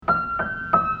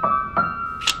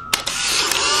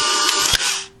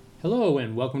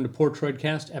and welcome to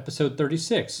Portroidcast episode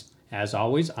 36. As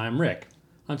always, I'm Rick.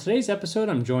 On today's episode,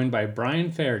 I'm joined by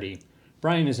Brian Faherty.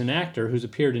 Brian is an actor who's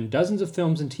appeared in dozens of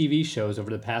films and TV shows over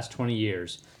the past 20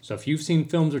 years. So if you've seen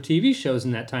films or TV shows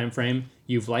in that time frame,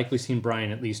 you've likely seen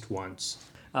Brian at least once.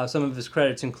 Some of his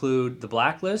credits include The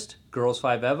Blacklist, Girls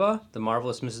 5 Eva, The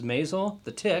Marvelous Mrs. Maisel,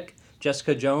 The Tick,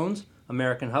 Jessica Jones,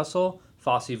 American Hustle,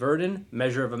 Fosse Verdon,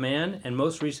 Measure of a Man, and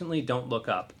most recently, Don't Look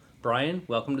Up. Brian,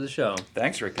 welcome to the show.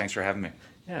 Thanks, Rick. Thanks for having me.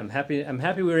 Yeah, I'm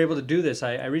happy we were able to do this.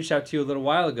 I reached out to you a little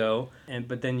while ago,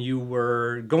 but then you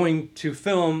were going to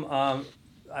film.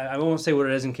 I won't say what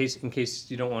it is in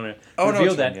case you don't want to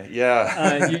reveal that.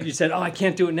 Yeah. You said, I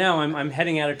can't do it now. I'm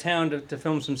heading out of town to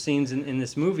film some scenes in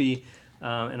this movie.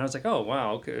 And I was like, oh,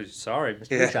 wow, okay, sorry,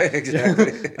 Mr. Yeah,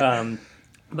 exactly.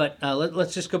 But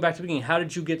let's just go back to the beginning. How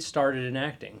did you get started in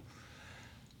acting?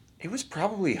 It was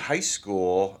probably high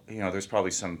school. There's probably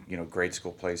some, grade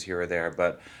school plays here or there.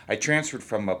 But I transferred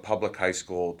from a public high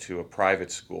school to a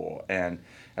private school. And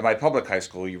at my public high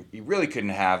school, you really couldn't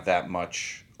have that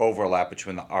much overlap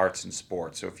between the arts and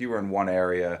sports. So if you were in one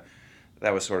area,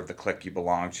 that was sort of the clique you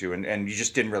belonged to. And you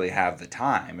just didn't really have the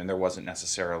time. And there wasn't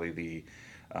necessarily the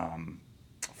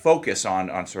focus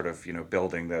on sort of,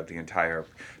 building the entire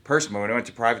person. But when I went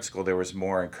to private school, there was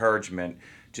more encouragement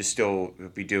to still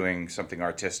be doing something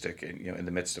artistic in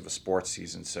the midst of a sports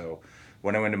season. So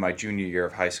when I went to my junior year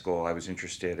of high school, I was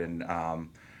interested in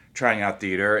trying out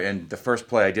theater, and the first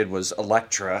play I did was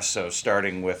Electra, so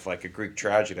starting with like a Greek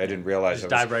tragedy. I didn't realize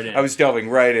I was delving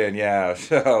right in, yeah.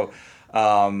 So,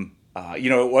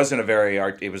 it wasn't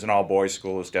it was an all-boys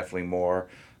school. It was definitely more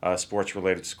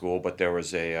sports-related school, but there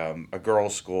was a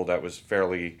girls' school that was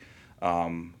fairly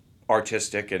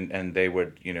artistic, and they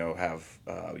would have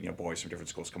boys from different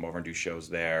schools come over and do shows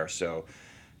there. So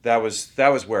that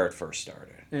was where it first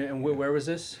started. And where was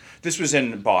this? This was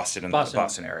in Boston, the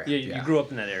Boston area. Yeah, you grew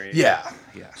up in that area. Yeah.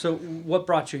 So what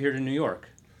brought you here to New York?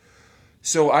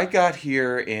 So I got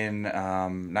here in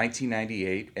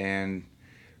 1998, and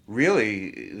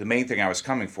really the main thing I was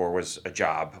coming for was a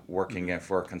job working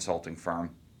for a consulting firm.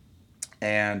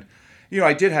 And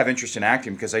I did have interest in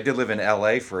acting because I did live in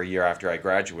LA for a year after I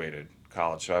graduated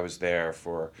college. So I was there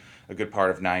for a good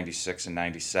part of 96 and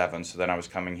 97. So then I was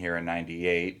coming here in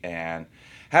 98 and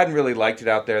hadn't really liked it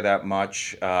out there that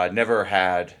much. Never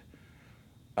had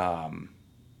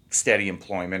steady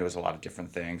employment. It was a lot of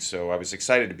different things. So I was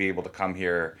excited to be able to come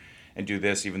here and do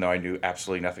this, even though I knew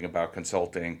absolutely nothing about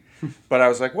consulting. But I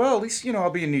was like, well, at least, I'll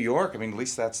be in New York. I mean, at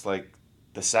least that's like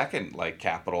the second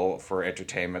capital for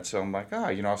entertainment. So I'm like,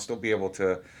 I'll still be able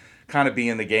to kind of be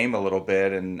in the game a little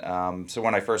bit. And so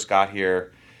when I first got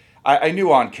here, I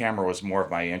knew on camera was more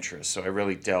of my interest. So I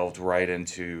really delved right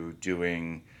into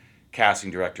doing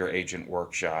casting director agent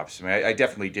workshops. I mean, I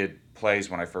definitely did plays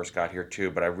when I first got here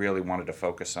too, but I really wanted to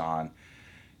focus on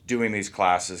doing these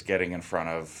classes, getting in front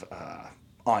of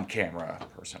on camera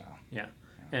personnel. Yeah.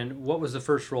 And what was the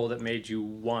first role that made you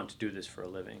want to do this for a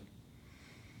living?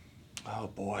 Oh,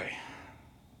 boy.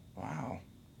 Wow.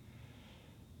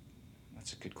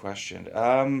 That's a good question.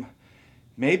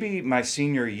 Maybe my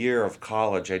senior year of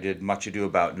college, I did Much Ado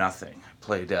About Nothing.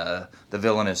 Played the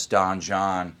villainous Don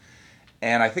John.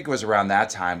 And I think it was around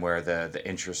that time where the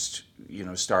interest,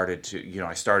 started to,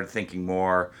 I started thinking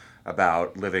more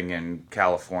about living in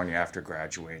California after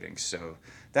graduating. So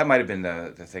that might have been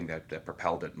the thing that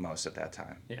propelled it most at that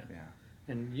time. Yeah.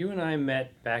 And you and I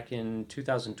met back in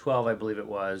 2012, I believe it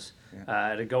was,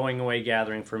 at a going-away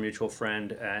gathering for a mutual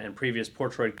friend and previous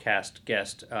Portroidcast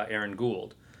guest, Aaron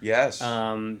Gould. Yes.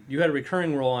 You had a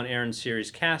recurring role on Aaron's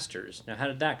series Casters. Now, how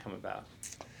did that come about?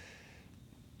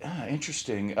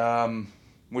 Interesting.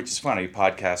 Which is funny,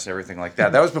 podcasts, everything like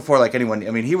that. That was before anyone.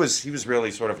 I mean, he was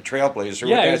really sort of a trailblazer.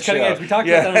 Yeah, he was cutting edge. We talked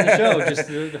about that on the show. Just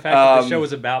the fact that the show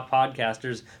was about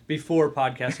podcasters before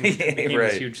podcasting became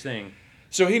this huge thing.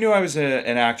 So he knew I was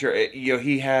an actor.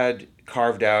 He had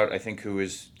carved out, I think, who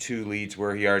was two leads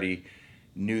where he already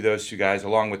knew those two guys,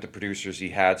 along with the producers he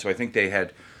had. So I think they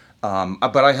had.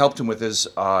 But I helped him with his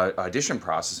audition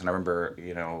process, and I remember,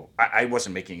 I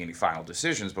wasn't making any final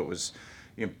decisions, but was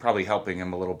probably helping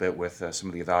him a little bit with some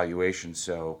of the evaluations.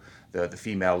 So the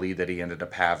female lead that he ended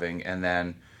up having, and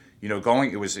then,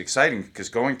 it was exciting because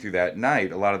going through that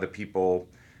night, a lot of the people,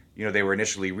 they were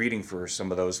initially reading for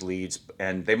some of those leads,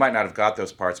 and they might not have got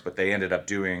those parts, but they ended up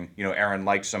doing, Aaron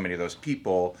liked so many of those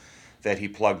people that he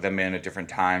plugged them in at different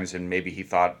times, and maybe he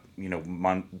thought,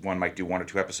 one might do 1 or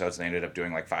 2 episodes, and they ended up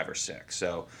doing 5 or 6.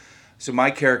 So my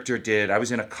character I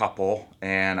was in a couple,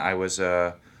 and I was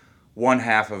one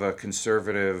half of a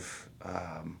conservative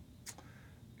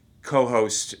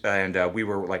co-host, and we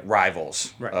were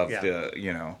rivals of the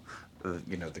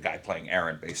the guy playing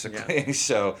Aaron, basically. Yeah.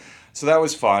 So that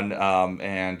was fun.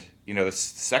 And the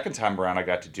second time around I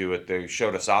got to do it, they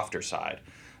showed a softer side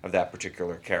of that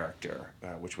particular character,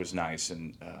 which was nice,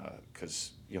 and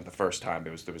because the first time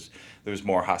there was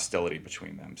more hostility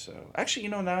between them. So actually,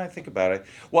 now I think about it,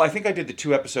 well, I think I did the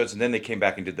 2 episodes, and then they came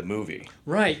back and did the movie.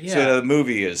 Right. Yeah. So the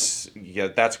movie is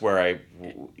that's where I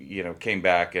came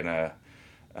back, and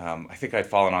I think I'd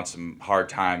fallen on some hard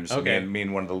times. Okay. Me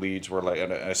and one of the leads were like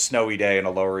on a snowy day in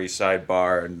a Lower East Side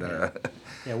bar, and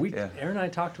Aaron and I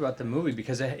talked about the movie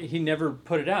because he never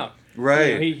put it out.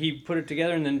 Right. He put it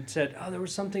together and then said, "Oh, there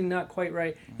was something not quite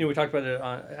right." We talked about it.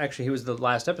 Actually, he was the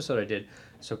last episode I did,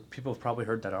 so people have probably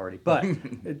heard that already. But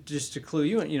just to clue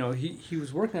you in, he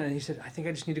was working on it. And he said, "I think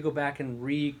I just need to go back and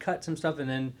recut some stuff," and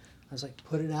then I was like,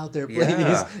 "Put it out there,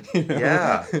 please."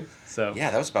 Yeah. So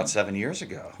that was about 7 years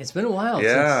ago. It's been a while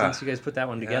since you guys put that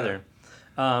one together.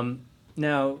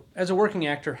 Now, as a working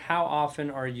actor, how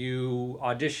often are you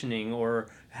auditioning, or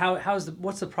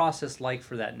what's the process like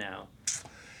for that now?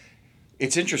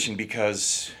 It's interesting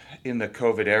because in the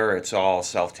COVID era, it's all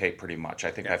self-tape pretty much. I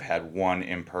think I've had one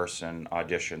in-person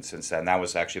audition since then. That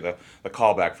was actually the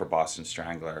callback for Boston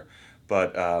Strangler.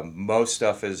 But most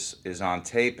stuff is on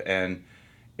tape, and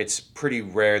it's pretty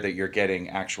rare that you're getting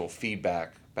actual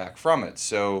feedback back from it.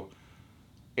 So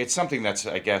it's something that's,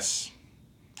 I guess,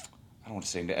 I don't want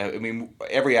to say, I mean,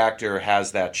 every actor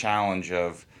has that challenge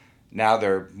of now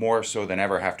they're more so than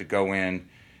ever have to go in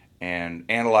and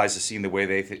analyze the scene the way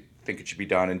they think it should be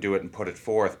done and do it and put it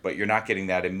forth, but you're not getting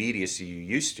that immediacy you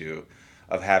used to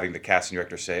of having the casting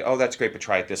director say, "Oh, that's great, but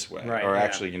try it this way." Right, or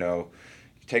actually,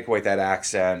 take away that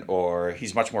accent, or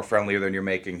he's much more friendlier than you're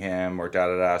making him, or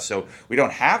da-da-da. So we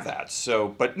don't have that. So,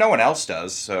 but no one else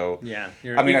does. So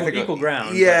you're I think equal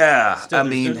ground. Yeah.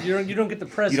 Still, you don't get the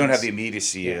presence. You don't have the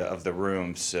immediacy of the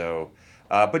room. So,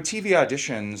 but TV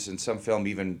auditions and some film,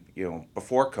 even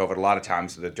before COVID, a lot of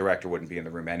times the director wouldn't be in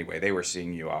the room anyway. They were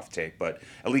seeing you off tape, but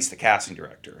at least the casting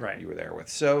director you were there with.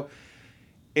 So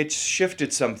it's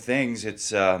shifted some things.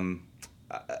 It's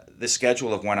the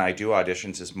schedule of when I do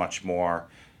auditions is much more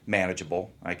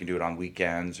manageable. I can do it on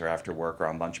weekends or after work or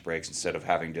on lunch breaks instead of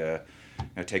having to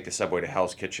take the subway to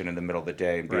Hell's Kitchen in the middle of the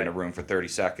day and be in a room for 30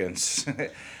 seconds.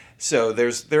 So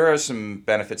there are some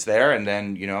benefits there, and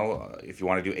then if you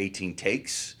want to do 18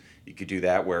 takes, you could do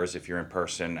that. Whereas if you're in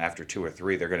person, after 2 or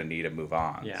 3, they're going to need to move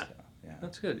on. Yeah,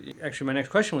 that's good. Actually, my next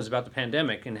question was about the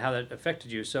pandemic and how that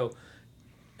affected you. So,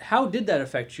 how did that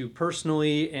affect you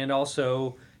personally, and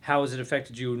also how has it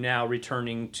affected you now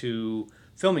returning to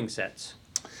filming sets?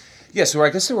 Yeah, so I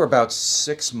guess there were about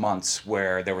 6 months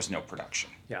where there was no production.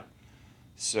 Yeah.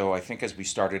 So I think as we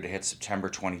started to hit September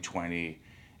 2020.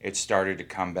 It started to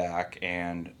come back,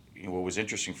 and what was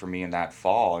interesting for me in that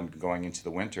fall and going into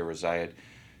the winter was I had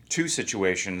 2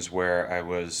 situations where I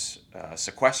was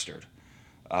sequestered.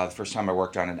 The first time I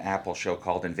worked on an Apple show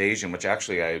called Invasion, which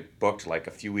actually I booked like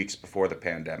a few weeks before the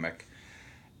pandemic,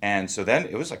 and so then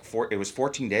it was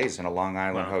 14 days in a Long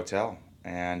Island hotel,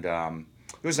 and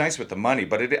it was nice with the money,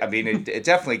 but it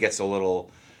definitely gets a little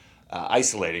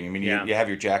isolating. I mean, you have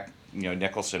your Jack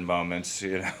Nicholson moments,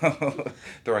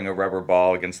 throwing a rubber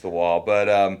ball against the wall.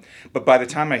 But by the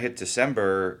time I hit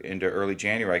December into early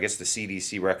January, I guess the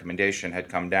CDC recommendation had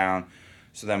come down.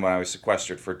 So then when I was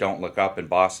sequestered for Don't Look Up in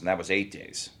Boston, that was 8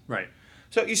 days. Right.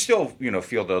 So you still,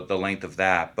 feel the length of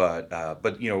that, but a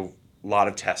lot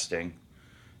of testing.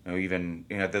 Even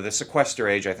the sequester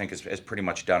age I think is pretty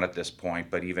much done at this point.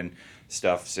 But even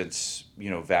stuff since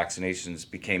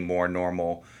vaccinations became more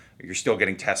normal. You're still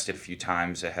getting tested a few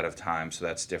times ahead of time, so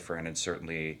that's different. And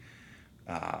certainly,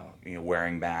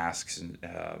 wearing masks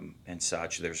and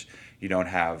such. You don't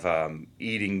have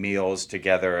eating meals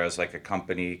together as like a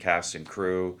company, cast and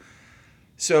crew.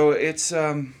 So it's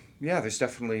there's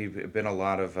definitely been a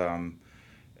lot of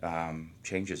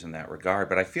changes in that regard.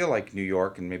 But I feel like New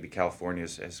York and maybe California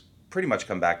has pretty much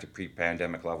come back to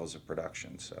pre-pandemic levels of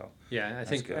production. So I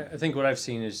think what I've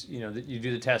seen is that you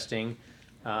do the testing.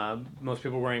 Most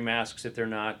people are wearing masks if they're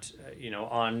not,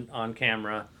 on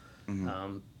camera.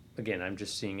 Mm-hmm. Again, I'm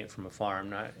just seeing it from afar. I'm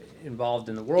not involved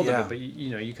in the world of it, but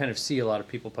you kind of see a lot of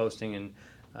people posting and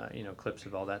clips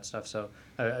of all that stuff. So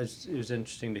it was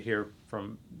interesting to hear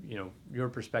from your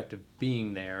perspective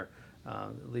being there.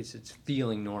 At least it's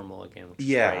feeling normal again, which is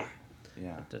great.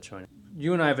 Yeah, that's right.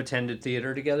 You and I have attended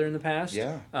theater together in the past.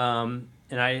 Yeah. And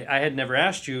I had never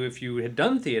asked you if you had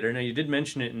done theater. Now you did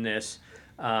mention it in this.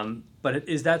 But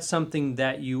is that something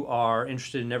that you are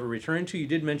interested in never returning to? You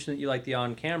did mention that you like the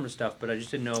on-camera stuff, but I just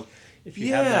didn't know if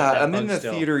you have that I'm in the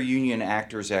still. Theater Union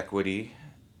Actors Equity,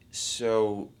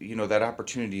 so that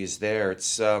opportunity is there.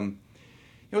 It's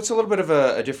it's a little bit of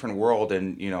a different world,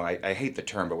 and I hate the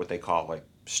term, but what they call like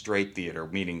straight theater,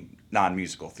 meaning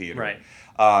non-musical theater. Right.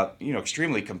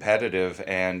 Extremely competitive,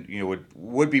 and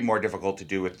would be more difficult to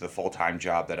do with the full-time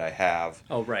job that I have.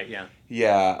 Oh, right. Yeah.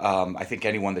 Yeah, I think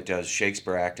anyone that does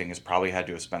Shakespeare acting has probably had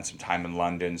to have spent some time in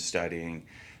London studying.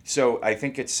 So I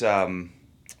think it's just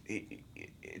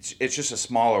a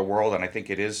smaller world, and I think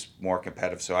it is more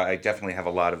competitive. So I definitely have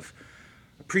a lot of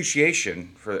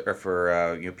appreciation for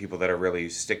people that are really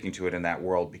sticking to it in that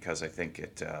world, because I think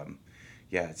it's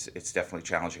definitely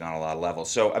challenging on a lot of levels.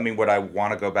 So I mean, would I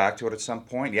want to go back to it at some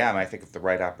point? Yeah, I mean, I think if the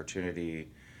right opportunity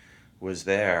was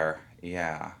there,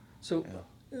 yeah. So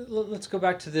let's go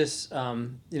back to this.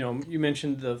 You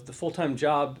mentioned the full time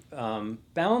job,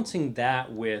 balancing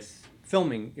that with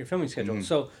your filming schedule. Mhm.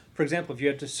 So, for example, if you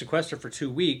had to sequester for 2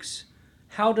 weeks,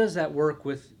 how does that work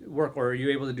with work, or are you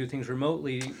able to do things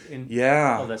remotely? Oh,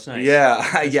 Yeah, that's nice. yeah,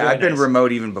 That's yeah. really I've been nice.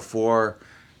 remote even before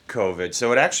COVID,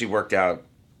 so it actually worked out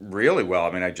really well.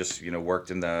 I mean, I just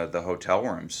worked in the hotel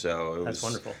room, so it That's was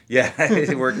wonderful. yeah,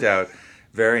 it worked out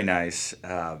very nice.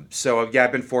 So yeah,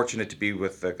 I've been fortunate to be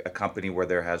with a company where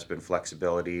there has been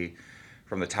flexibility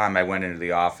from the time I went into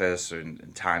the office,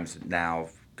 and times now,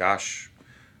 gosh,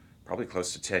 probably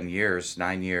close to 10 years,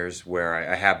 9 years, where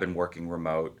I have been working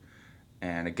remote.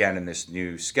 And again, in this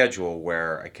new schedule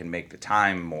where I can make the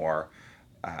time more,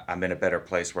 I'm in a better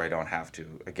place where I don't have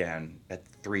to, again, at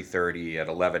 3:30, at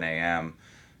 11 a.m.,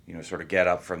 sort of get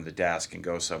up from the desk and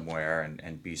go somewhere,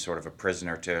 and be sort of a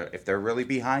prisoner to if they're really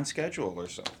behind schedule or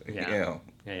something. Yeah.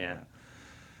 Yeah.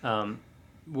 Yeah.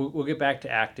 We'll get back to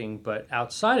acting, but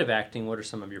outside of acting, what are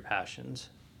some of your passions?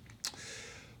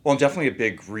 Well, I'm definitely a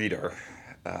big reader.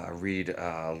 Read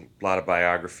a lot of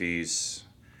biographies,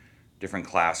 different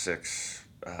classics,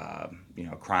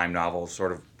 crime novels,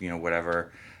 sort of,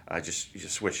 whatever. Just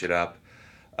switch it up.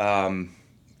 Um,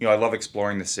 I love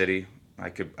exploring the city. I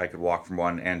could walk from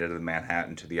one end of the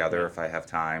Manhattan to the other Yeah. if I have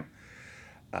time.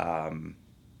 Um,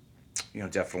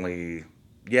 Definitely,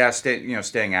 yeah.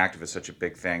 Staying active is such a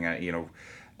big thing.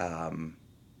 Um,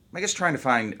 I guess trying to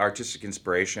find artistic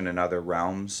inspiration in other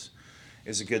realms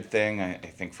is a good thing. I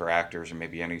think for actors, or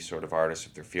maybe any sort of artist,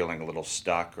 if they're feeling a little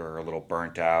stuck or a little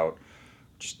burnt out,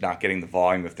 just not getting the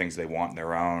volume of things they want in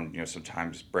their own,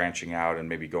 sometimes branching out and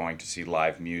maybe going to see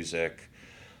live music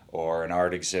or an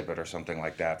art exhibit or something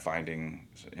like that, finding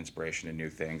inspiration in new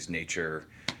things. Nature,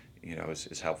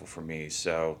 is helpful for me.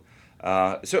 So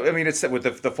I mean, it's with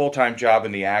the full time job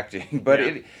and the acting, but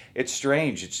Yeah. it's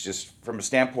strange. It's just from a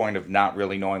standpoint of not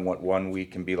really knowing what one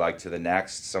week can be like to the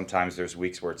next. Sometimes there's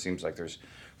weeks where it seems like there's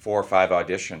 4 or 5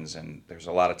 auditions, and there's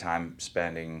a lot of time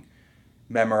spending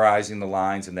memorizing the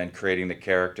lines and then creating the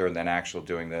character and then actual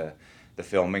doing the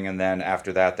filming, and then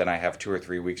after that, then I have 2 or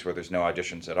 3 weeks where there's no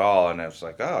auditions at all, and it's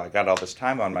like, oh, I got all this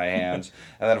time on my hands.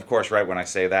 And then of course right when I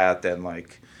say that, then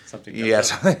like, Something comes yeah, up.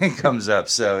 something comes up.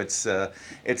 So it's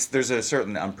there's a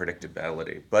certain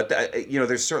unpredictability, but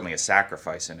there's certainly a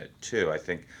sacrifice in it too. I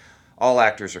think all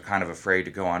actors are kind of afraid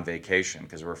to go on vacation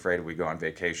because we're afraid if we go on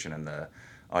vacation and the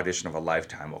audition of a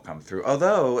lifetime will come through.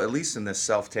 Although, at least in this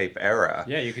self-tape era,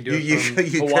 Yeah, you can do you, it you, from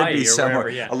you could Hawaii be or somewhere wherever.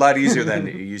 Yeah. a lot easier than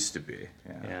it used to be.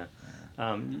 Yeah.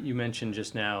 Yeah. You mentioned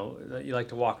just now that you like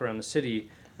to walk around the city.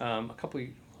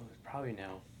 Probably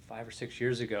now 5 or 6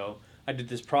 years ago, I did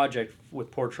this project with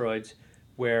Portroids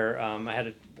where I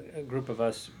had a group of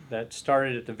us that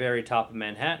started at the very top of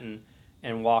Manhattan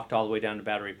and walked all the way down to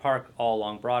Battery Park, all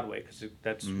along Broadway, because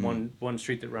that's one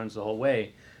street that runs the whole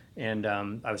way. And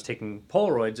I was taking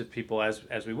Polaroids of people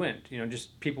as we went,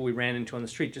 just people we ran into on the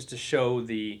street, just to show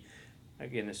the.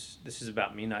 Again, this is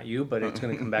about me, not you, but it's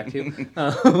going to come back to you.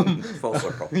 Full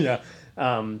circle. Yeah.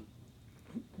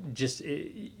 Just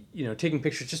taking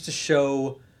pictures just to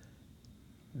show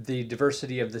the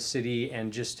diversity of the city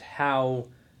and just how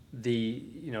the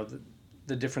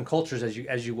different cultures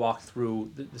as you walk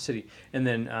through the city. And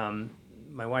then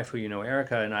my wife, who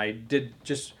Erica, and I did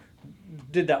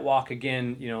that walk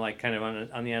again, like kind of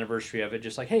on the anniversary of it,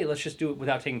 just like, hey, let's just do it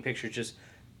without taking pictures, just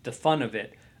the fun of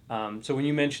it. So when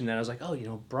you mentioned that, I was like,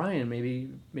 oh, Brian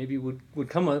maybe would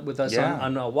come with us Yeah.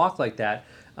 on a walk like that.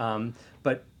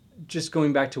 But just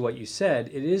going back to what you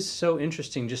said, it is so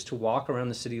interesting just to walk around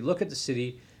the city, look at the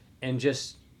city, and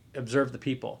just observe the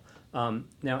people.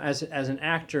 Now, as an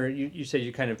actor, you say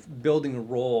you're kind of building a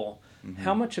role. Mm-hmm.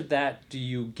 How much of that do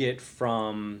you get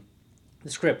from the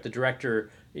script, the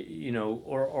director,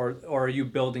 or are you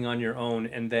building on your own?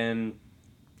 And then,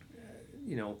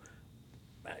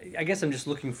 I guess I'm just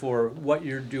looking for what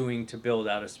you're doing to build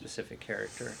out a specific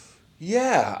character.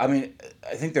 Yeah, I mean,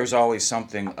 I think there's always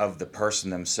something of the person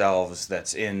themselves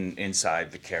that's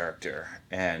inside the character,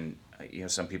 and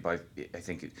some people I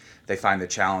think they find the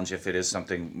challenge if it is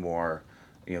something more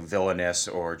villainous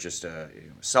or just a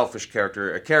selfish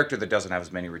character, a character that doesn't have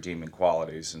as many redeeming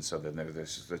qualities, and so then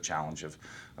there's the challenge of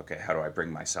okay, how do I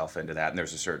bring myself into that? And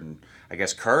there's a certain, I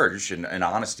guess, courage and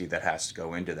honesty that has to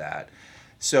go into that.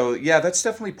 So yeah, that's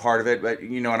definitely part of it. But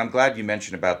and I'm glad you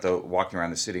mentioned about the walking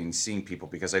around the city and seeing people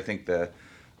because I think the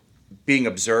being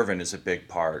observant is a big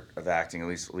part of acting. At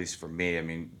least for me. I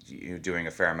mean, doing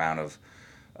a fair amount of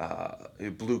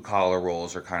blue collar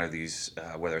roles or kind of these,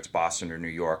 whether it's Boston or New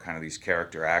York, kind of these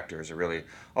character actors. I really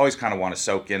always kind of want to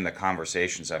soak in the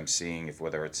conversations I'm seeing, if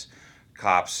whether it's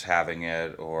cops having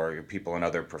it or people in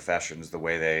other professions, the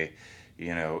way they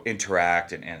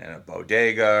interact in a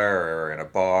bodega or in a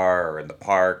bar or in the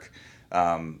park.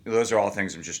 Those are all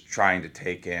things I'm just trying to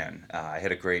take in. I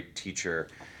had a great teacher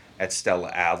at Stella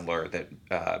Adler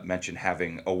that mentioned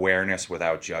having awareness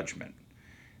without judgment.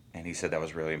 And he said that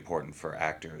was really important for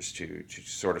actors to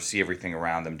sort of see everything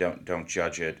around them, don't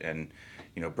judge it, and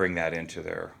bring that into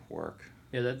their work.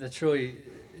 Yeah, that's really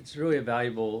it's really a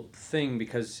valuable thing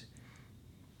because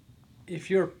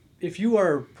if you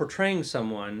are portraying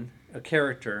someone, a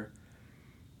character,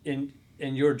 and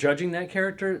you're judging that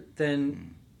character,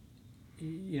 then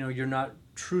you're not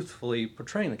truthfully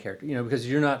portraying the character.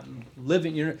 Because you're not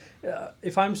living.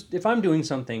 If I'm doing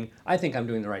something, I think I'm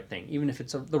doing the right thing, even if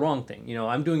it's the wrong thing.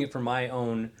 I'm doing it for my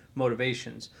own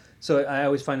motivations. So I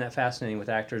always find that fascinating with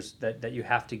actors that you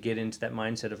have to get into that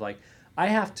mindset of like, I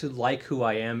have to like who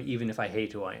I am, even if I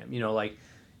hate who I am. Like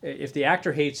if the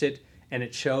actor hates it and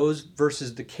it shows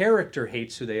versus the character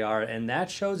hates who they are and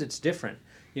that shows, it's different.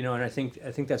 And I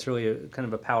think that's really kind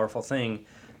of a powerful thing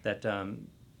that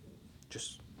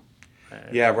just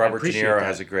Yeah, I Robert De appreciate Niro that.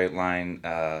 has a great line.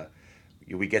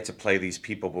 We get to play these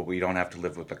people, but we don't have to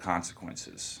live with the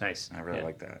consequences. Nice. I really Yeah.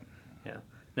 like that. Yeah.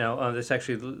 Now, this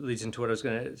actually leads into what I was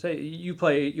going to say.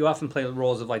 You often play the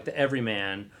roles of like the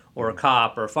everyman, or a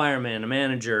cop, or a fireman, a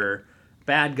manager,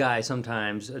 bad guy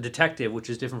sometimes, a detective, which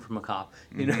is different from a cop.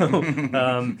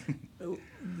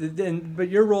 But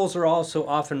your roles are also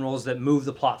often roles that move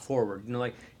the plot forward.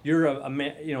 Like you're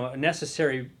a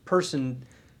necessary person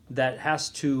that has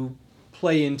to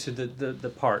play into the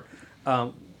part.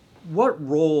 What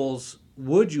roles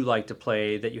would you like to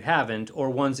play that you haven't, or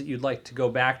ones that you'd like to go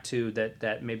back to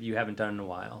that maybe you haven't done in a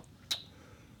while?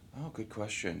 Oh, good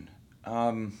question.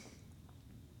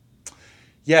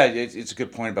 Yeah, it's a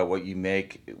good point about what you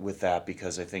make with that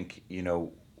because I think,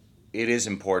 it is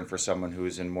important for someone who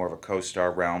is in more of a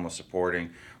co-star realm, a supporting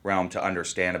realm, to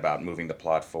understand about moving the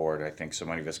plot forward. I think so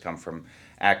many of us come from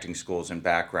acting schools and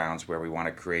backgrounds where we want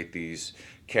to create these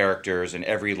characters and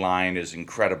every line is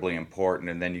incredibly important,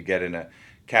 and then you get in a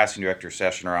casting director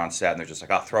session or on set and they're just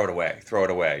like, oh, throw it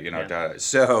away, Yeah.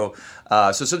 so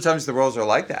sometimes the roles are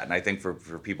like that, and I think for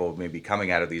people maybe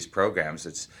coming out of these programs,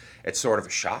 it's sort of a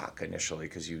shock initially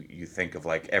because you think of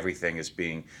like everything as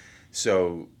being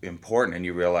so important, and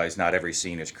you realize not every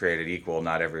scene is created equal,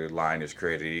 not every line is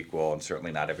created equal, and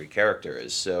certainly not every character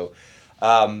is. So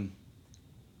yeah,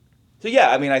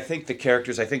 I mean, I think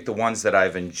the ones that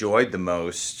I've enjoyed the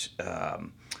most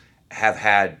have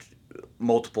had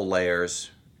multiple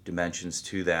layers, dimensions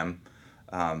to them.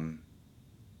 Um,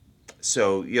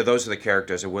 so yeah, those are the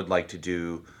characters I would like to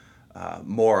do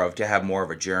more of, to have more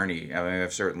of a journey. I mean,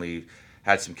 I've certainly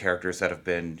had some characters that have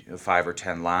been 5 or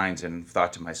 10 lines, and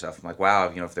thought to myself, I'm like,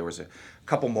 wow, if there was a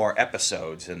couple more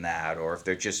episodes in that, or if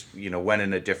they just went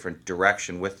in a different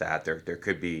direction with that, there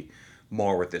could be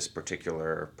more with this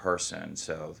particular person.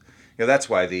 So that's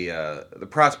why the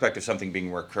prospect of something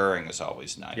being recurring is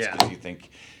always nice Yeah. because you think,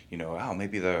 oh,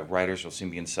 maybe the writers will see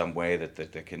me in some way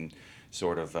that can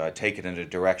sort of take it in a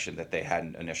direction that they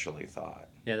hadn't initially thought.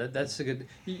 Yeah, that's a good.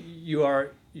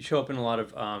 You show up in a lot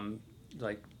of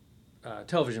like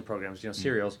television programs,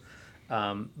 serials,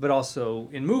 but also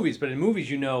in movies. But in movies,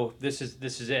 this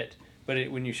is it. But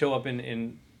when you show up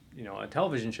in a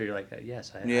television show, you're like,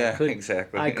 yes, I Yeah, could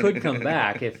exactly. I could come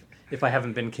back if I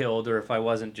haven't been killed or if I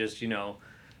wasn't just a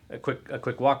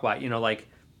quick walk by. Like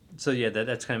so yeah,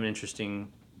 that's kind of an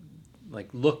interesting like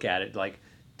look at it. Like,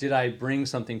 did I bring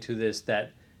something to this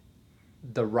that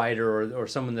the writer or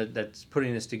someone that's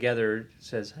putting this together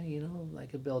says, hey, I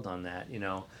could build on that,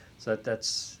 So And I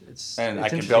it's can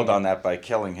build interesting. on that by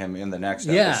killing him in the next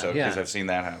Yeah, episode because yeah. I've seen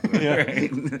that happen. Yeah.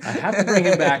 Right? I have to bring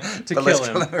him back to But kill let's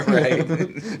him,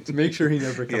 right. to make sure he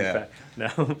never comes Yeah. back.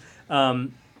 No,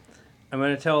 I'm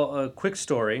going to tell a quick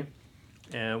story,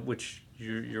 which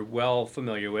you're well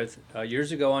familiar with.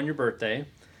 Years ago on your birthday,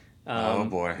 Oh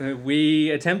boy.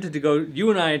 We attempted to go. You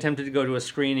and I attempted to go to a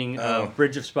screening Oh. of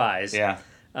Bridge of Spies. Yeah.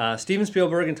 Steven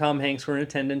Spielberg and Tom Hanks were in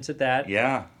attendance at that.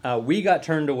 Yeah. We got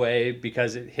turned away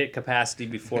because it hit capacity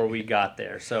before we got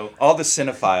there. So All the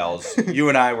cinephiles, you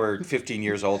and I were 15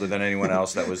 years older than anyone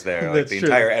else that was there. Like That's the true.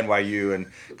 entire NYU and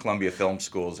Columbia Film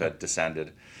Schools had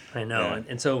descended. I know, Yeah.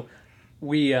 and so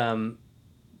we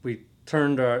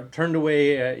turned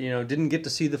away. Didn't get to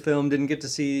see the film. Didn't get to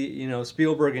see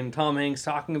Spielberg and Tom Hanks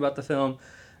talking about the film.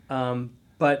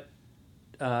 But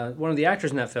one of the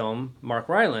actors in that film, Mark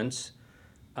Rylance,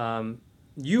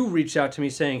 you reached out to me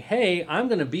saying, "Hey, I'm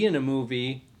going to be in a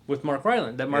movie with Mark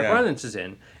Rylance that Mark Yeah. Rylance is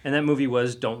in," and that movie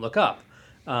was Don't Look Up.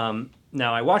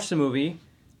 Now I watched the movie.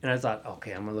 And I thought,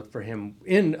 okay, I'm gonna look for him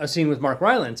in a scene with Mark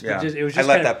Rylance. But Yeah. it was I just left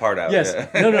kind of- that part out, Yes,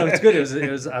 yeah. no, it's good. It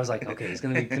was. I was like, okay, he's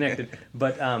gonna be connected.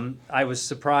 But I was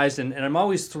surprised, and I'm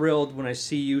always thrilled when I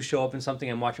see you show up in something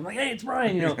I'm watching. I'm like, hey, it's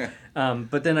Brian,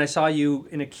 But then I saw you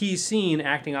in a key scene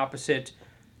acting opposite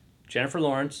Jennifer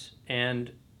Lawrence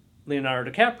and Leonardo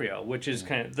DiCaprio, which is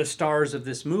kind of the stars of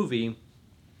this movie.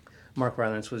 Mark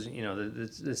Rylance was,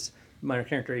 this minor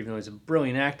character, even though he's a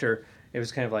brilliant actor. It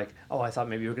was kind of like, oh, I thought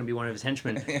maybe you were going to be one of his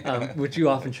henchmen, which you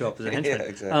often show up as a henchman. Yeah,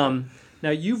 exactly. Now,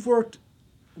 you've worked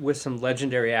with some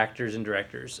legendary actors and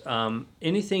directors.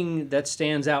 Anything that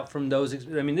stands out from those,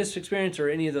 this experience or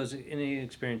any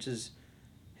experiences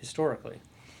historically?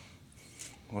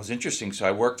 Well, it's interesting. So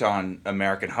I worked on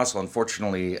American Hustle.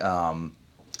 Unfortunately,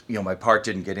 my part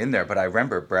didn't get in there, but I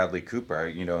remember Bradley Cooper.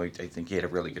 I think he had a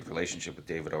really good relationship with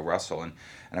David O. Russell, and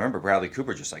I remember Bradley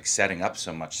Cooper just like setting up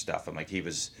so much stuff. And like he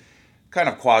was kind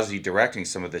of quasi-directing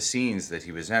some of the scenes that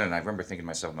he was in, and I remember thinking to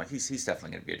myself, I'm like, he's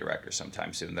definitely going to be a director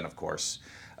sometime soon. And then, of course,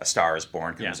 A Star Is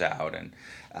Born comes out, and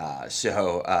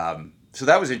so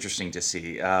that was interesting to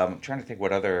see. I'm trying to think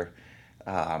what other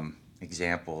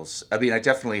examples. I mean, I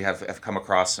definitely have come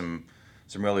across some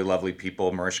really lovely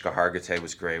people. Mariska Hargitay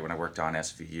was great when I worked on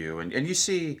SVU, and you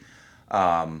see,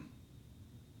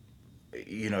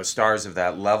 stars of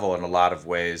that level in a lot of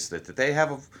ways that they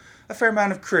have a fair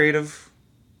amount of creative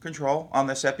control on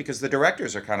the set, because the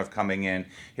directors are kind of coming in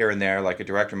here and there. Like a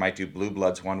director might do Blue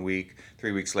Bloods 1 week,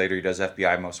 3 weeks later he does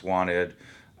FBI Most Wanted.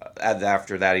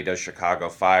 After that he does Chicago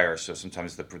Fire. So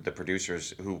sometimes the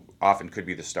producers, who often could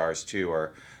be the stars too,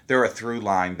 are they're a through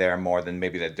line there more than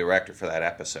maybe the director for that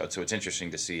episode. So it's interesting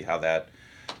to see how that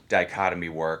dichotomy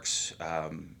works.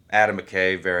 Adam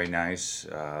McKay, very nice.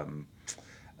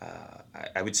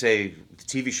 I would say the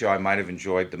TV show I might have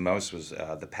enjoyed the most was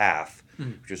The Path,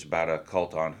 which was about a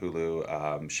cult on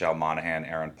Hulu. Michelle Monaghan,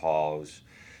 Aaron Paul. It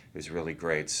was really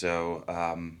great. So,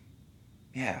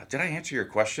 yeah. Did I answer your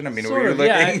question? I mean, Sort were you of,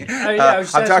 yeah. looking? I was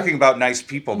just I'm asking- talking about nice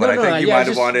people, but I think you yeah, might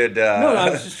have wanted. No, I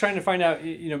was just trying to find out,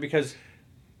 because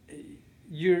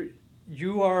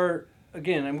you are,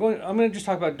 again. I'm going to just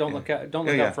talk about Don't Look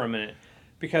Yeah. Up for a minute,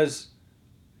 because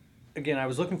again, I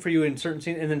was looking for you in certain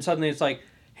scenes, and then suddenly it's like,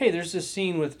 hey, there's this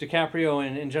scene with DiCaprio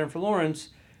and Jennifer Lawrence,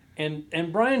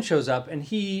 and Brian shows up, and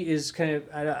he is kind of,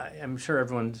 I'm sure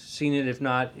everyone's seen it. If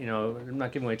not, I'm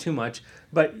not giving away too much,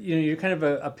 but you're kind of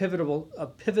a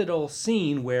pivotal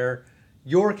scene where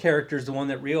your character is the one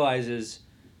that realizes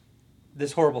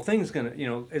this horrible thing's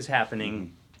is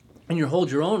happening, and you hold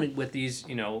your own with these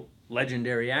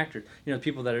legendary actors,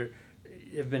 people that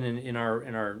have been in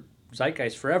our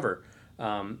zeitgeist forever.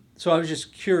 So I was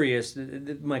just curious.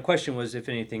 My question was, if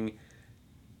anything,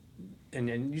 and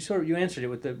you answered it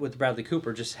with Bradley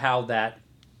Cooper, just how that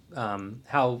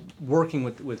how working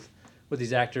with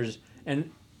these actors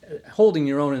and holding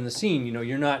your own in the scene.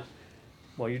 You're not.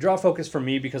 Well, you draw focus for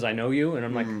me because I know you, and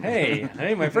I'm like,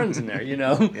 hey, my friend's in there,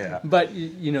 Yeah. But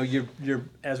you're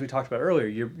as we talked about earlier,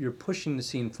 you're pushing the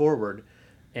scene forward,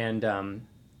 and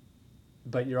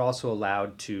but you're also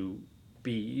allowed to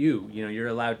be you. You're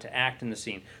allowed to act in the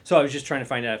scene. So I was just trying to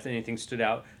find out if anything stood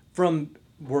out from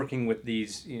working with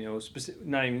these,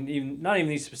 not even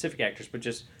these specific actors, but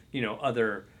just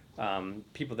other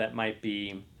people that might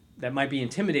be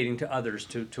intimidating to others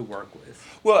to work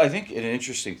with. Well, I think an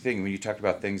interesting thing when you talk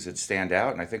about things that stand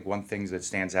out, and I think one thing that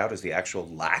stands out is the actual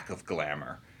lack of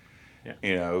glamour.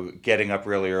 Yeah. Getting up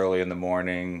really early in the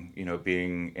morning,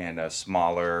 being in a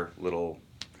smaller little.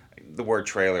 The word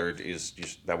trailer is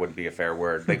just, that wouldn't be a fair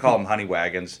word. They call them honey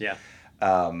wagons. Yeah.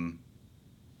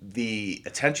 The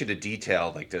attention to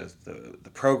detail, like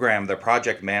the program, the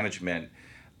project management,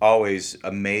 always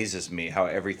amazes me. How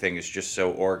everything is just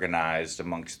so organized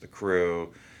amongst the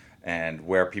crew, and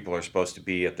where people are supposed to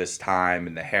be at this time,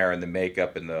 and the hair and the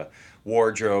makeup and the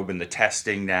wardrobe and the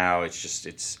testing. Now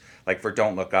it's like for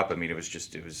Don't Look Up. I mean, it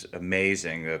was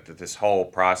amazing that this whole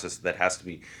process that has to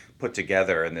be put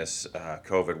together in this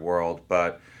COVID world.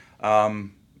 But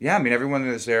Yeah, I mean, everyone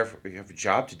is there you have a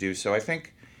job to do. So I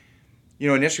think,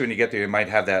 initially when you get there, you might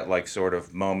have that like sort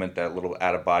of moment, that little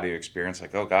out of body experience,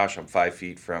 like, oh gosh, I'm 5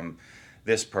 feet from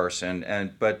this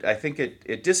person. But I think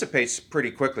it dissipates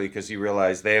pretty quickly because you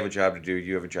realize they have a job to do,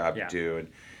 you have a job to Yeah. do. And,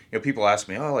 people ask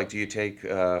me, oh, like, do you take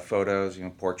photos,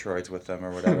 Portraits with them or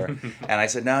whatever? And I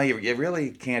said, no, you really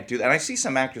can't do that. And I see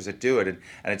some actors that do it. And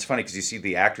it's funny because you see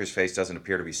the actor's face doesn't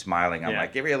appear to be smiling. I'm Yeah.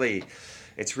 like,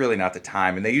 it's really not the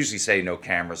time. And they usually say no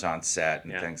cameras on set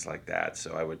and Yeah. things like that.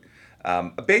 So I would,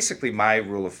 basically my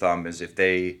rule of thumb is if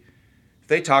they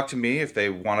talk to me, if they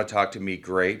want to talk to me,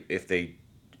 great. If they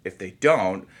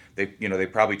don't, they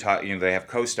probably talk, they have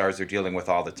co-stars they're dealing with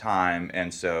all the time.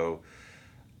 And so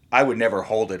I would never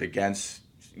hold it against,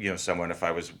 someone if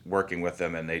I was working with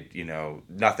them and they,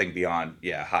 nothing beyond,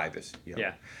 yeah, hi, this,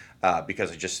 Yeah.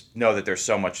 because I just know that there's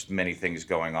so many things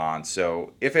going on.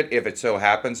 So if it so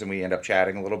happens and we end up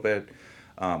chatting a little bit,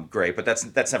 great. But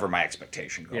that's never my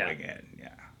expectation going in.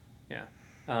 Yeah.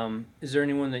 Yeah. Is there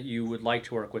anyone that you would like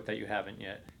to work with that you haven't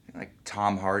yet? Like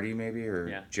Tom Hardy maybe, or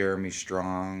Yeah. Jeremy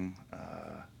Strong,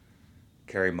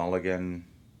 Carey Mulligan,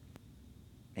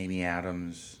 Amy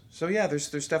Adams. So yeah, there's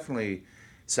definitely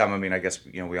some. I mean, I guess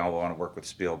we all want to work with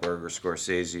Spielberg or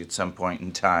Scorsese at some point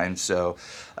in time. So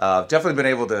definitely been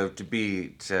able to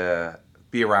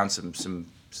be around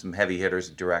some heavy hitters,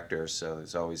 directors. So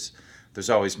there's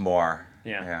always more.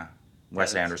 Yeah. Yeah.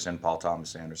 Wes Anderson, Paul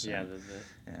Thomas Anderson. Yeah.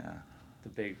 Yeah. The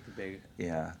big.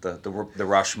 Yeah. The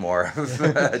Rushmore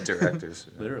of directors.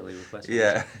 Literally with Wes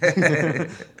Yeah.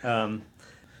 Anderson.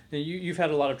 You've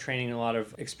had a lot of training, a lot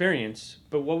of experience,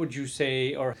 but what would you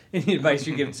say, or any advice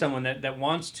you give someone that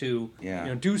wants to,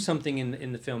 Yeah. do something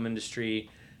in the film industry?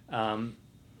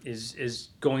 Is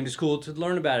going to school to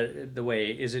learn about it the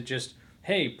way? Is it just,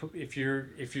 hey, if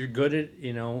you're good at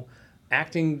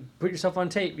acting, put yourself on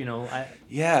tape?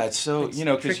 Yeah, it's so, It's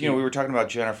because, tricky. we were talking about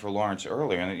Jennifer Lawrence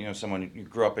earlier, and, someone who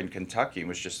grew up in Kentucky and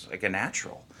was just like a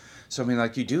natural. So, I mean,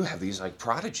 like, you do have these, like,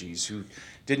 prodigies who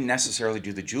didn't necessarily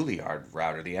do the Juilliard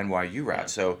route or the NYU route. Yeah.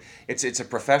 So it's a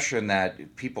profession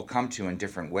that people come to in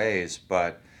different ways.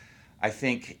 But I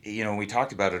think, we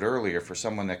talked about it earlier, for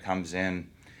someone that comes in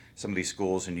some of these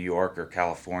schools in New York or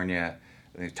California,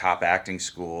 the top acting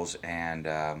schools, and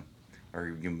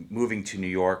or you moving to New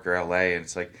York or LA, and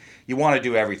it's like you want to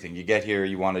do everything. You get here,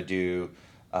 you want to do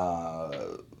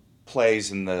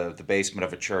plays in the basement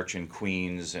of a church in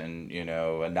Queens, and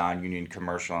a non-union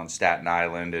commercial on Staten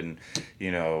Island, and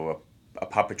a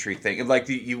puppetry thing. And like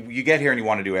you get here and you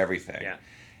want to do everything. Yeah.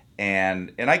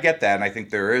 And I get that, and I think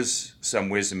there is some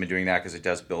wisdom in doing that because it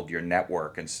does build your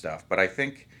network and stuff. But I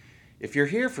think if you're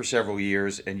here for several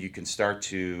years and you can start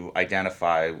to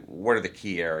identify what are the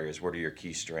key areas, what are your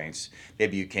key strengths,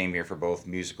 maybe you came here for both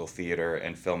musical theater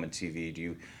and film and TV, do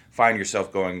you find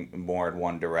yourself going more in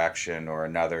one direction or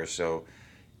another? So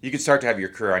you can start to have your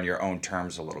career on your own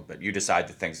terms a little bit. You decide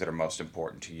the things that are most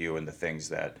important to you and the things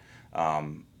that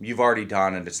you've already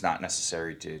done, and it's not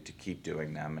necessary to keep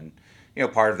doing them.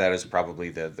 And part of that is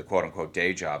probably the quote unquote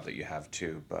day job that you have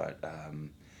too. But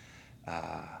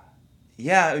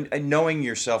yeah, and knowing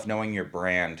yourself, knowing your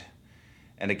brand.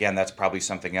 And again, that's probably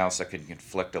something else that could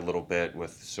conflict a little bit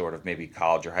with sort of maybe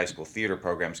college or high school theater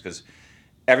programs, because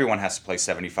everyone has to play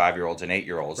 75-year-olds and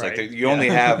 8-year-olds. Right. Like you only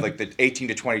have like the 18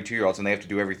 to 22-year-olds, and they have to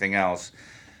do everything else.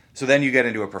 So then you get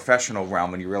into a professional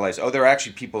realm and you realize, oh, there are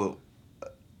actually people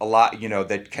a lot,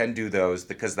 that can do those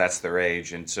because that's their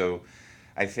age. And so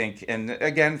I think, and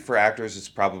again, for actors, it's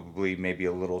probably maybe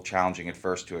a little challenging at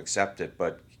first to accept it,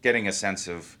 but getting a sense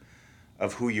of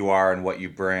who you are and what you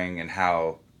bring and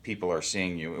how people are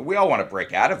seeing you. We all want to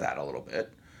break out of that a little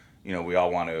bit. We all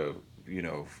want to,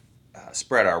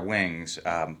 spread our wings.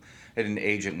 I had an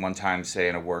agent one time say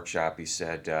in a workshop, he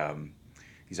said,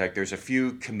 he's like, there's a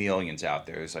few chameleons out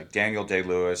there. There's like Daniel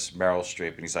Day-Lewis, Meryl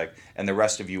Streep, and he's like, and the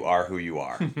rest of you are who you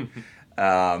are.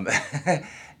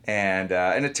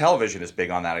 And television is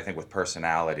big on that, I think, with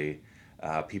personality.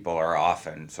 People are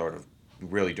often sort of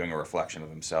really doing a reflection of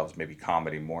themselves, maybe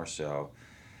comedy more so.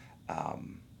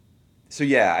 So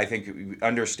yeah, I think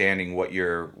understanding what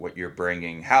you're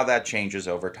bringing, how that changes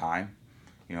over time,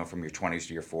 from your 20s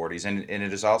to your 40s, and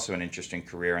it is also an interesting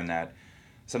career in that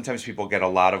sometimes people get a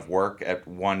lot of work at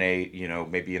one age,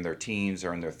 maybe in their teens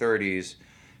or in their 30s.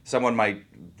 Someone might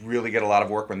really get a lot of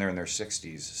work when they're in their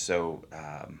 60s. So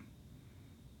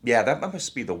yeah, that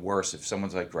must be the worst if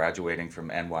someone's like graduating from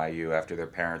NYU after their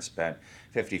parents spent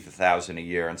 $50,000 a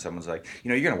year, and someone's like,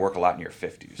 you're going to work a lot in your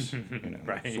 50s.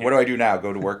 Right. So what do I do now?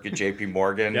 Go to work at J.P.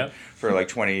 Morgan Yep. for like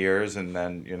 20 years, and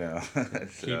then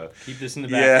so, Keep this in the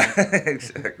back. yeah,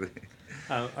 exactly.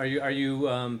 Are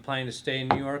you planning to stay in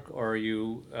New York, or are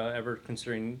you ever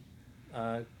considering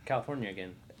California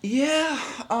again? Yeah,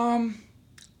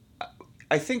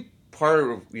 I think part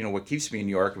of what keeps me in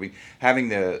New York, I mean, having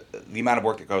the amount of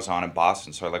work that goes on in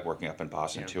Boston. So I like working up in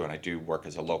Boston Yeah. too, and I do work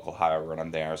as a local hire when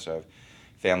I'm there. So I have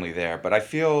family there. But I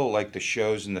feel like the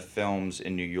shows and the films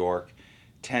in New York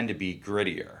tend to be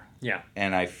grittier, Yeah.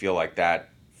 and I feel like that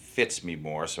fits me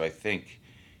more. So I think,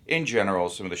 in general,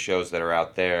 some of the shows that are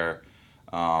out there,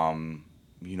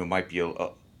 might be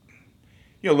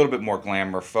a little bit more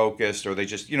glamour focused, or they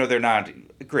just, they're not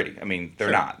gritty. I mean, they're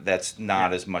Sure. not. That's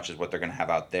not Yeah. as much as what they're going to have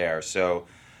out there. So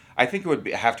I think it would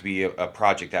have to be a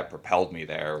project that propelled me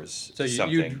there. Was So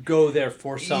something. you'd go there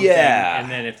for something, Yeah. and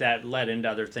then if that led into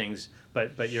other things,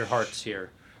 but your heart's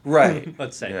here. Right.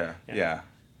 Let's say. Yeah. Yeah. Yeah.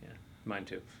 Yeah. Mine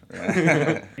too.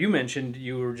 Yeah. You mentioned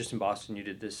you were just in Boston. You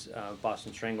did this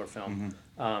Boston Strangler film.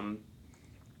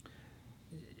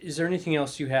 Is there anything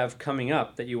else you have coming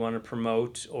up that you want to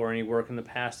promote, or any work in the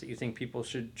past that you think people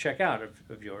should check out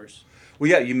of yours?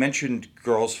 Well, yeah, you mentioned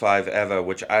Girls Five Eva,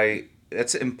 which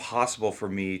it's impossible for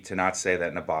me to not say that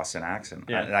in a Boston accent.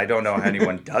 Yeah. And I don't know how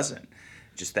anyone doesn't.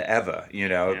 Just the Eva,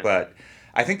 Yeah. But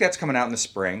I think that's coming out in the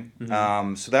spring.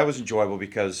 So that was enjoyable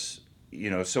because,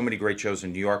 so many great shows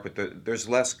in New York, but there's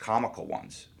less comical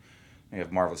ones. You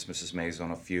have Marvelous Mrs. Maisel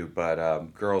and a few,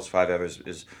 but Girls Five Eva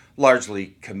is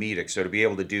largely comedic. So to be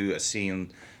able to do a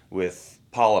scene with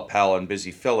Paula Pell and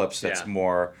Busy Phillips that's Yeah.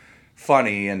 more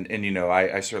funny, and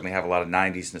I certainly have a lot of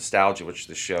 90s nostalgia, which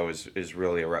the show is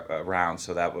really around,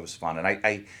 so that was fun. And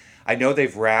I know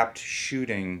they've wrapped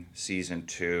shooting season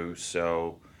 2,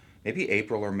 so maybe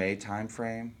April or May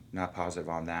timeframe, not positive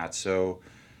on that. So,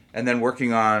 and then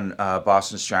working on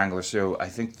Boston Strangler, so I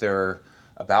think they're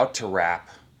about to wrap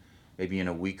maybe in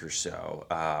a week or so.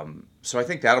 So I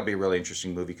think that'll be a really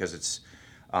interesting movie because it's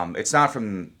not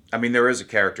from. I mean, there is an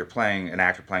actor playing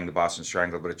the Boston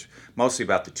Strangler, but it's mostly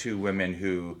about the two women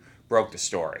who broke the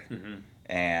story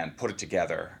and put it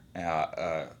together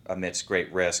amidst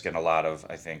great risk and a lot of,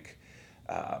 I think,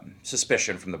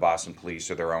 suspicion from the Boston police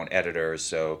or their own editors.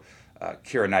 So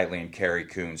Keira Knightley and Carrie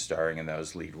Coon starring in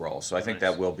those lead roles. So I think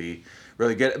Nice. that will be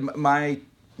really good.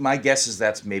 My guess is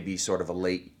that's maybe sort of a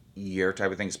late year type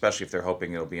of thing, especially if they're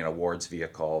hoping it'll be an awards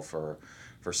vehicle for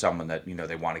someone that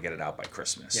they want to get it out by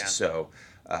Christmas. Yeah. So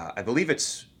I believe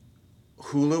it's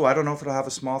Hulu. I don't know if it'll have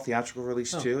a small theatrical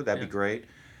release too. That'd yeah. be great.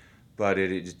 But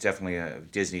it's definitely a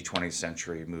Disney 20th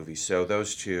century movie. So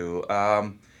those two.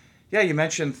 Yeah, you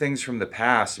mentioned things from the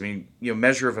past. I mean,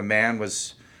 Measure of a Man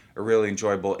was a really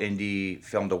enjoyable indie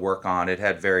film to work on. It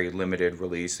had very limited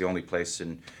release. The only place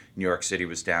in New York City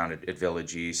was down at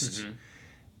Village East.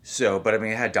 So, but I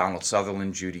mean, it had Donald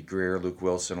Sutherland, Judy Greer, Luke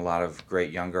Wilson, a lot of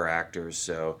great younger actors.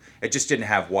 So it just didn't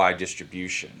have wide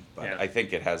distribution. But Yeah. I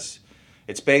think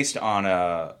it's based on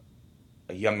a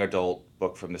young adult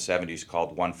book from the 70s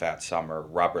called One Fat Summer.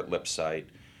 Robert Lipsyte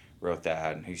wrote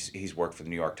that, and he's worked for the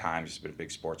New York Times. He's been a big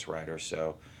sports writer.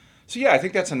 So yeah, I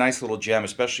think that's a nice little gem,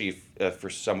 especially for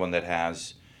someone that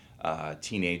has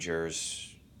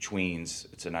teenagers,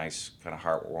 tweens. It's a nice kind of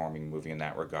heartwarming movie in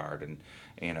that regard.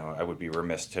 And I would be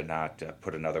remiss to not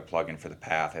put another plug in for The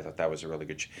Path. I thought that was a really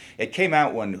good. It came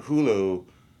out when Hulu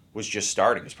was just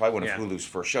starting. It was probably one of Yeah. Hulu's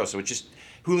first shows. So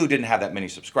Hulu didn't have that many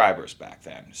subscribers back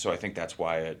then. So I think that's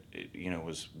why it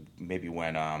was maybe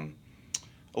went a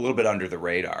little bit under the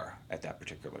radar at that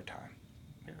particular time.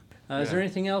 Is there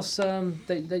anything else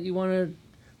that you want to?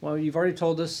 Well, you've already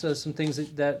told us some things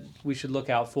that we should look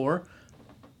out for.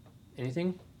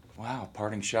 Anything? Wow,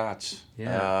 parting shots.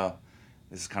 Yeah.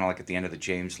 This is kind of like at the end of the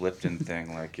James Lipton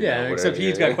thing, like Yeah, except whatever.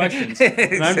 he's got questions,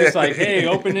 and I'm just like, hey,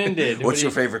 open ended. What's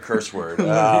your favorite curse word? What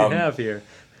do you have here?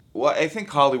 Well, I think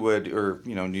Hollywood or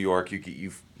New York,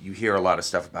 you hear a lot of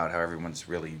stuff about how everyone's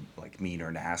really like mean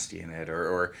or nasty in it,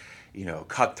 or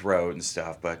cutthroat and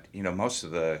stuff. But most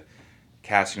of the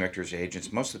casting directors,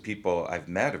 agents, most of the people I've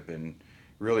met have been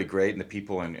really great, and the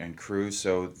people and crews.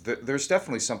 So there's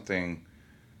definitely something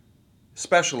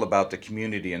special about the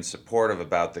community and supportive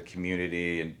about the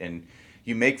community, and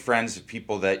you make friends of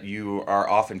people that you are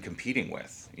often competing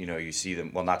with. You see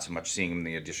them, well, not so much seeing them in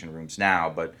the audition rooms now,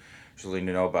 but really to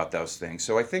know about those things.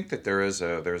 So I think that there's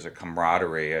a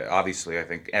camaraderie. Obviously, I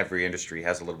think every industry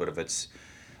has a little bit of its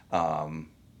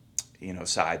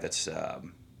side that's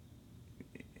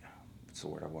what's the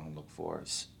word I want to look for? I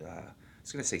was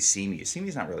going to say seamy.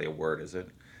 Seamy's not really a word, is it?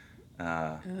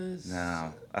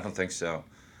 No, I don't think so.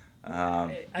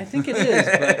 I think it is,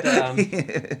 but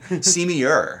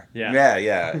Seamier.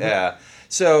 Yeah.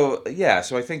 So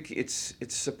I think it's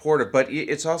supportive, but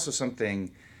it's also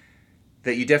something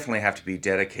that you definitely have to be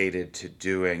dedicated to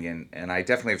doing. And I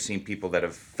definitely have seen people that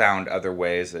have found other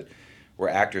ways that were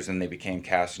actors and they became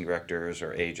casting directors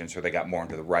or agents, or they got more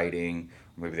into the writing,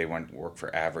 or maybe they went to work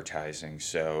for advertising.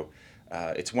 So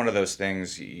it's one of those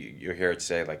things you hear it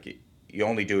say, like, you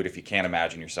only do it if you can't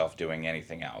imagine yourself doing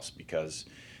anything else, because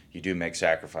you do make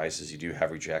sacrifices, you do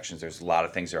have rejections. There's a lot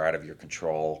of things that are out of your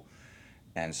control.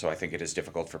 And so I think it is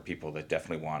difficult for people that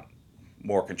definitely want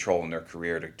more control in their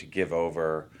career to give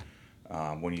over.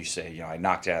 When you say, I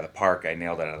knocked it out of the park, I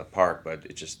nailed it out of the park, but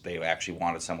it just, they actually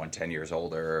wanted someone 10 years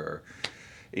older, or,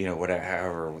 whatever,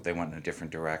 however, they went in a different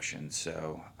direction.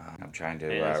 So I'm trying to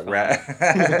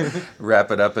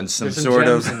wrap it up in some sort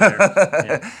of,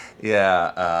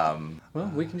 yeah. Well,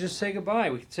 we can just say goodbye.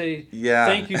 We can say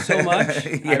thank you so much.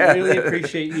 I really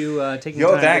appreciate you taking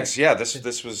time. Thanks.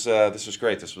 This was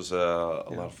great. This was a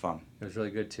lot of fun. It was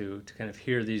really good to kind of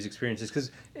hear these experiences,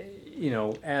 because,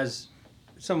 as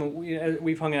someone,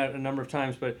 we've hung out a number of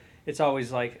times, but it's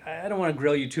always like, I don't want to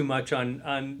grill you too much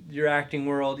on your acting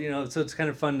world, so it's kind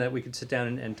of fun that we could sit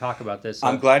down and talk about this.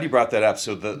 I'm glad you brought that up.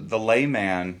 So the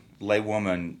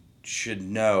laywoman should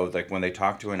know, like, when they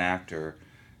talk to an actor,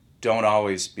 don't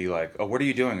always be like, oh, what are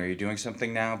you doing? Are you doing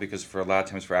something now? Because for a lot of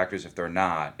times for actors, if they're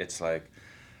not, it's like,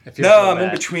 no, I'm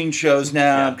in between shows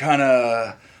now.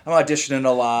 Yeah. I'm auditioning a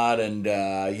lot, and,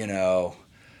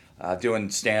 doing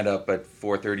stand-up at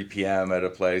 4:30 p.m. at a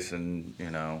place in,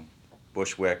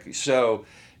 Bushwick. So,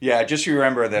 just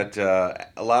remember that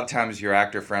a lot of times your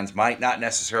actor friends might not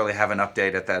necessarily have an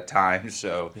update at that time.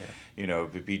 So,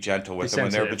 be gentle with them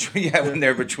when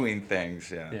they're between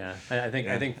things. Yeah. I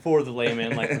think for the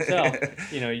layman like myself,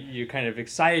 you're kind of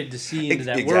excited to see into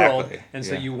that world, and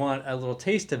so you want a little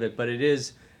taste of it. But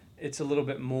it's a little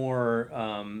bit more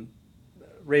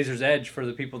razor's edge for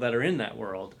the people that are in that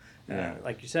world.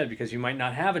 Like you said, because you might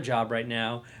not have a job right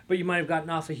now, but you might have gotten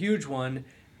off a huge one,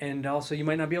 and also you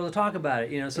might not be able to talk about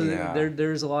it. So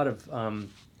there's a lot of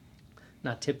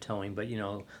not tiptoeing, but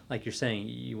like you're saying,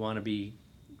 you want to be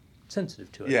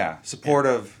sensitive to it. Yeah,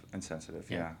 supportive and sensitive.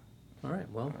 Yeah. All right.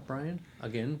 Well, Brian,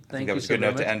 again, thank you so much. I think that was good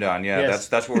enough to end on. Yeah, yes.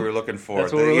 That's what we were looking for.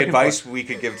 The advice we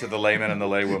could give to the layman and the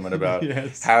laywoman about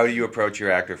how do you approach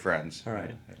your actor friends. All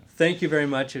right. Thank you very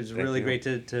much. It was really great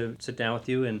to sit down with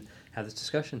you and have this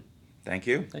discussion. Thank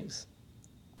you. Thanks.